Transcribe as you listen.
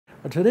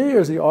Today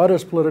is the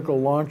oddest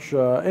political launch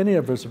any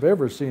of us have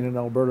ever seen in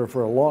Alberta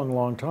for a long,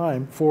 long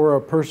time for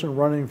a person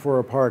running for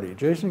a party.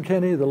 Jason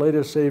Kenney, the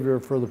latest savior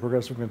for the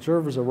Progressive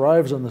Conservatives,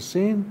 arrives on the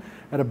scene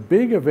at a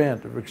big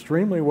event,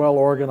 extremely well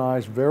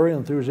organized, very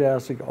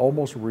enthusiastic,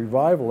 almost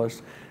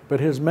revivalist. But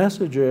his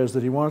message is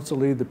that he wants to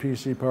lead the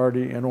PC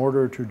party in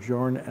order to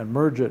join and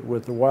merge it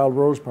with the Wild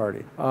Rose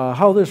Party.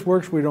 How this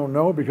works, we don't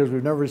know, because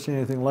we've never seen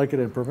anything like it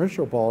in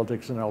provincial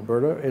politics in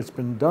Alberta. It's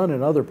been done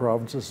in other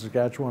provinces,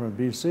 Saskatchewan and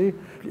BC.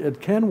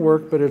 It can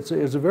work, but it's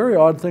a very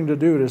odd thing to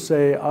do, to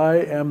say, I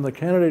am the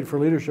candidate for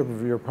leadership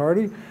of your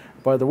party.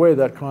 By the way,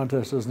 that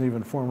contest doesn't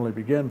even formally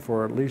begin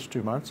for at least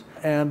 2 months.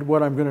 And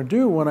what I'm going to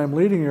do when I'm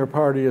leading your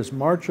party is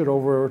march it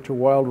over to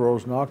Wild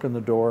Rose, knock on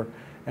the door,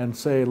 and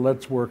say,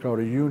 let's work out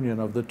a union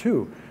of the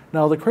two.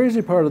 Now, the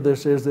crazy part of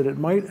this is that it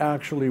might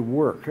actually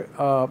work.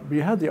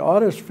 You had the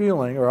oddest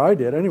feeling, or I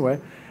did anyway,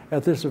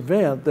 at this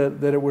event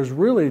that it was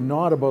really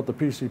not about the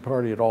PC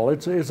party at all.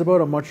 It's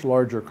about a much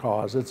larger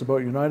cause. It's about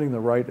uniting the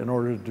right in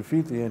order to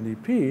defeat the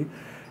NDP.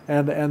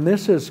 And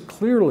this has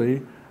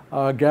clearly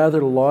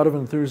gathered a lot of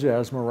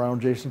enthusiasm around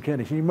Jason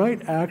Kenney. He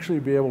might actually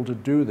be able to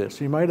do this.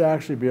 He might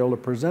actually be able to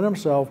present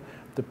himself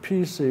to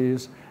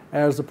PCs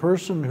as the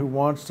person who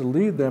wants to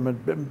lead them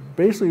and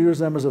basically use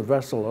them as a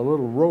vessel, a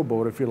little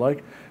rowboat, if you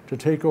like, to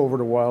take over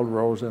to Wild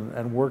Rose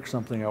and work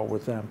something out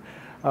with them.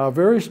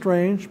 Very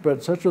strange,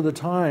 but such are the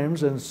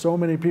times, and so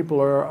many people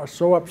are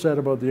so upset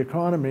about the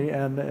economy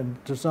and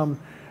to some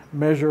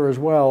measure as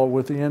well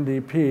with the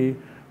NDP,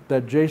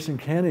 that Jason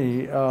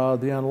Kenney,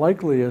 the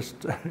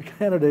unlikeliest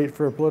candidate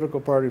for political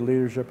party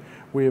leadership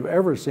we have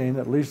ever seen,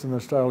 at least in the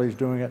style he's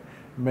doing it,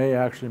 may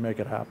actually make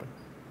it happen.